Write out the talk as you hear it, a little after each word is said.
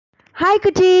Hi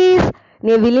కుచీస్,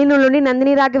 నేను విలీనంలోని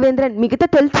నందిని రాఘవేంద్రన్. మిగతా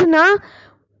తెలుసునా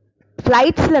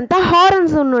ఫ్లైట్స్లంతా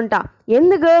హారన్స్ ఉండుంటా.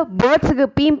 ఎందుకు బర్డ్స్కి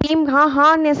పీం పీం హా హా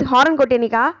అనేసి హారన్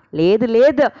కొట్టేనికా? లేదు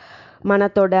లేదు,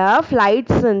 మనతోడ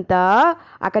ఫ్లైట్స్ అంతా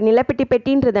అక్కడ నిలబెట్టి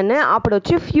పెట్టింటుందని అప్పుడు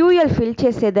వచ్చి ఫ్యూయల్ ఫిల్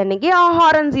చేసేదానికి ఆ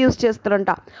హారన్స్ యూజ్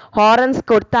చేస్తారంట. హారన్స్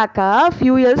కొట్టాక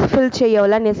ఫ్యూయల్స్ ఫిల్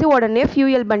చేయాలనేసి ఉడనే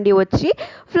ఫ్యూయల్ బండి వచ్చి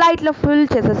ఫ్లైట్లో ఫిల్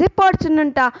చేసేసి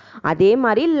పడుచుండంట. అదే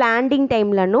మరి ల్యాండింగ్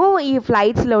టైంలను ఈ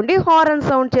ఫ్లైట్స్లో ఉండి హారన్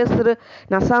సౌండ్ చేస్తారు.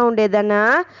 నా సౌండ్ ఏదన్నా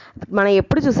మనం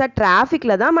ఎప్పుడు చూసా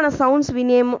ట్రాఫిక్లదా మన సౌండ్స్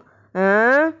వినేము.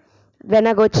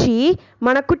 వెనగొచ్చి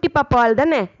మన కుట్టి పాప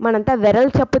వాళ్ళదనే మనంతా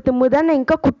వెరలు చెప్పుతుమ్ముదనే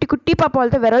ఇంకా కుట్టి కుట్టి పాప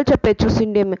వాళ్ళతో వెరలు చెప్పేది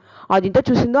చూసిండేమి. అదింతా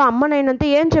చూసిందో అమ్మ నేనంతా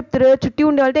ఏం చెప్తారు, చుట్టి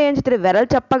ఉండే వాళ్ళతో ఏం చెప్తారు,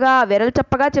 వెరలు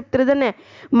చెప్పగా చెప్తారుదనే.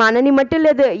 మనని మట్టి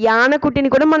లేదు,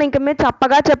 యానకుట్టిని కూడా మనం ఇంకమే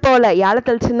చెప్పగా చెప్పవాలి. యాడ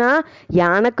తెలిసిన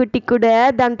యానకుట్టి కూడా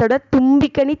దాంతో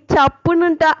తుంబికని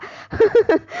చప్పునుంట.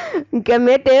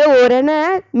 ఇంకమేటే ఓరైనా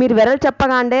మీరు వెరలు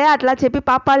చెప్పగా అండే అట్లా చెప్పి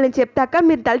పాపాలని చెప్తాక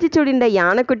మీరు తలిచి చూడిండే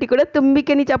యానకుట్టి కూడా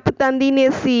తుంబికని చెప్పుతాంది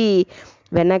అనేసి.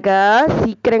 వెనక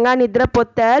శీఘ్రంగా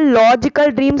నిద్రపోతే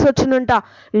లాజికల్ డ్రీమ్స్ వచ్చినుంట.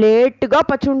 లేట్గా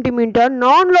పచ్చుంటి మింట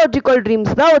నాన్ లాజికల్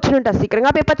డ్రీమ్స్గా వచ్చినుంట.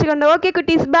 శీఘ్రంగా పేపచ్చుకోండి. Okay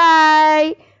cuties, bye.